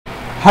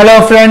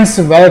Hello friends,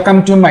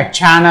 welcome to my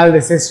channel.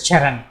 This is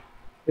Charan.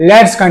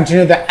 Let's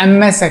continue the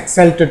MS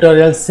Excel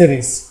tutorial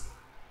series.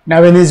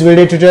 Now in this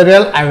video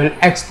tutorial, I will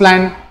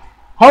explain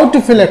how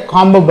to fill a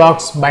combo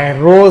box by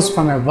rows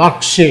from a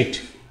worksheet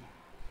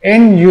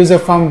in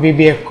Userform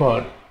VBA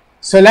code.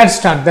 So let's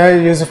start the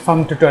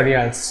Userform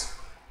tutorials.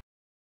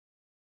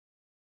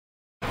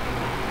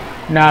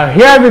 Now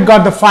here we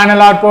got the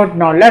final output.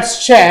 Now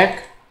let's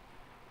check.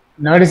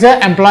 Now it is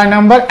a employee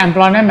number,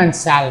 employee name and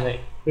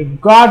salary. We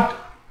got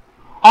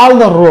all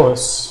the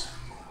rows,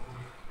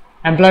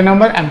 employee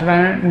number,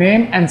 employee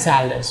name and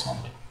salaries.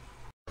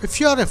 If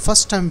you are a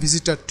first time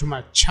visitor to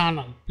my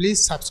channel,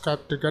 please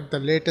subscribe to get the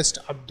latest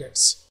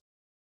updates.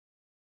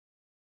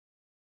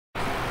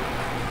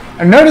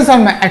 And notice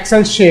on my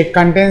Excel sheet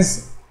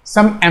contains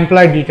some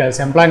employee details,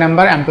 employee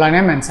number, employee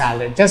name and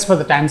salary. Just for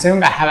the time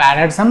saving, I have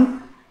added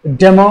some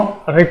demo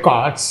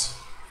records.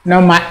 Now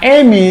my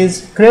aim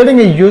is creating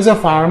a user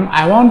form.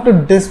 I want to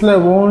display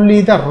only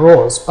the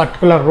rows,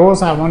 particular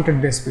rows I want to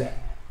display.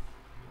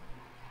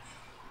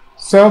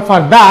 So for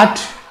that,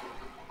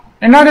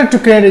 in order to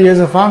create a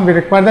user form, we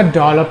require the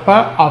developer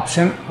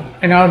option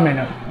in our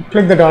menu.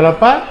 Click the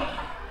developer,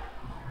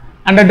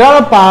 and the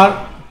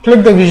developer,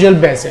 click the Visual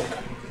Basic.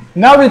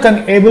 Now we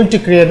can able to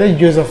create the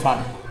user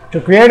form.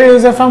 To create a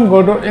user form,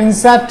 go to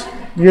Insert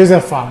User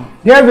Form.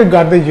 Here we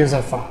got the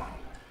user form.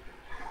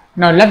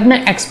 Now let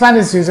me expand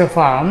this user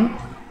form.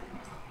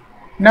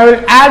 Now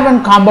we'll add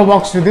one combo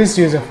box to this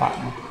user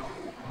form.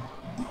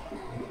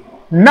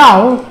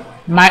 Now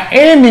my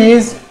aim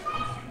is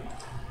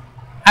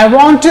I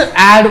want to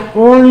add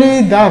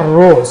only the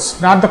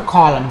rows, not the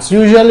columns.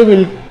 Usually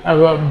we'll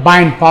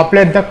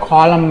populate the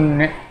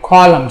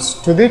columns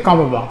to the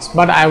combo box,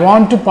 but I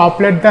want to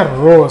populate the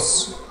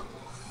rows.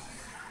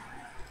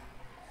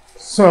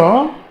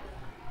 So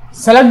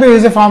select the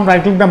user form,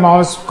 right click the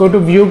mouse, go to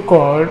view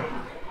code,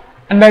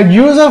 and the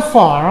user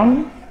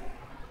form,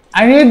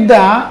 I need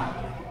the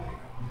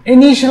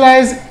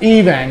initialize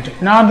event,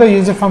 not the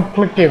user form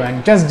click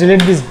event. Just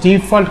delete this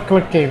default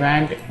click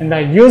event. In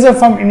the user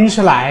form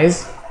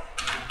initialize,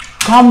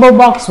 combo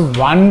box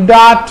 1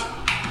 dot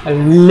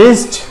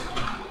list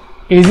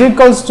is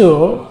equals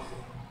to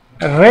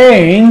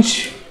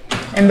range.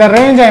 In the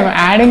range I am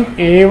adding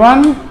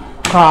A1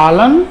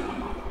 colon.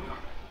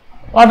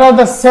 What are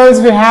the cells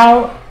we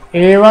have?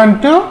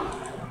 A1 to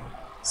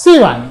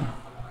C1.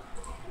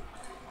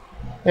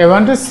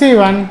 A1 to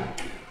C1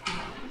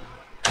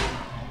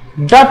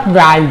 dot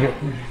value.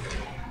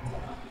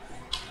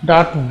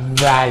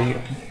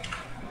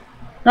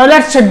 Now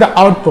let's check the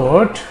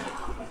output.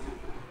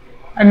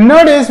 And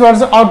notice what's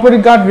the output we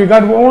got? We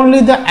got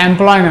only the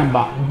employee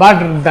number,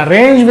 but the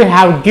range we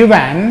have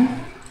given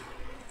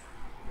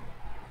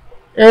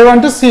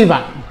A1 to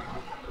C1.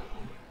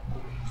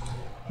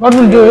 What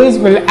we'll do is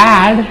we'll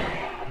add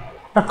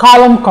the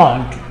column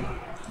count.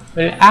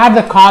 We'll add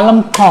the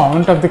column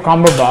count of the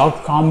combo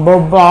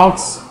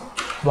box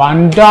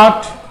 1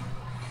 dot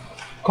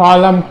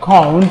column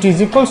count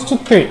is equals to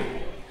 3.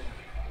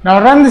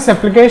 Now run this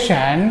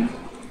application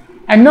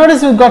and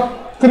notice we've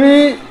got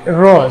 3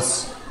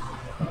 rows,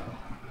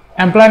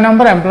 employee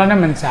number, employee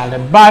name and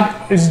salary,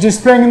 but it's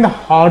displaying in the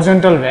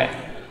horizontal way.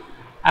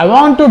 I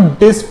want to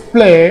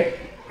display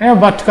in a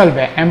vertical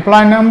way,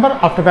 employee number,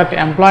 after that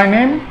employee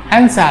name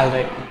and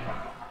salary.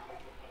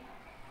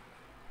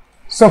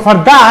 So for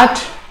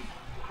that,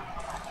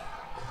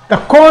 the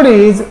code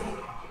is,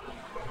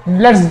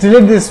 let's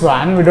delete this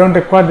one, we don't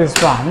require this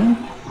one.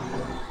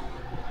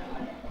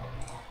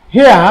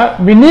 Here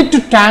we need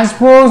to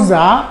transpose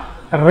the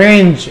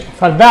range.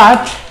 For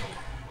that,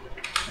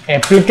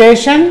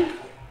 application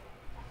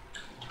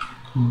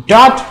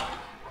dot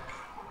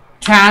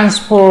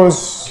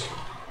transpose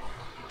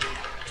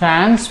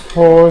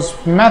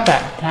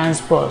method.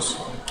 Transpose,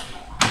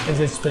 is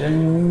it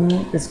spelling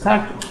is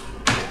correct?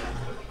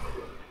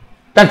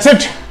 That's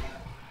it.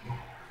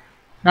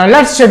 Now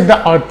let's check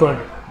the output.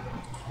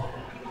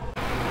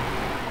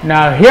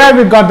 Now here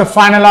we got the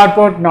final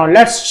output. Now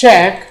let's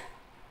check.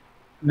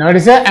 Now it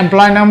is a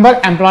employee number,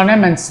 employee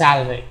name and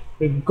salary.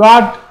 We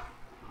got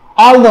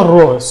all the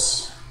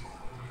rows,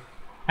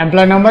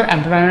 employee number,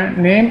 employee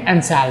name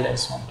and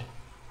salaries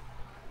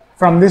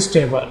from this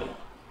table.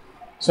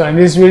 So in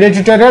this video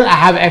tutorial, I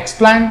have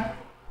explained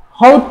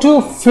how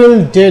to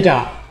fill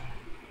data,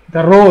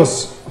 the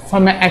rows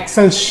from an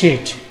Excel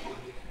sheet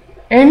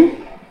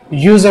in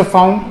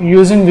Userform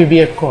using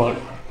VBA code.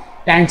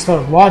 Thanks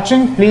for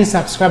watching. Please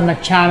subscribe my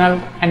channel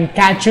and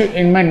catch you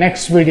in my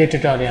next video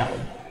tutorial.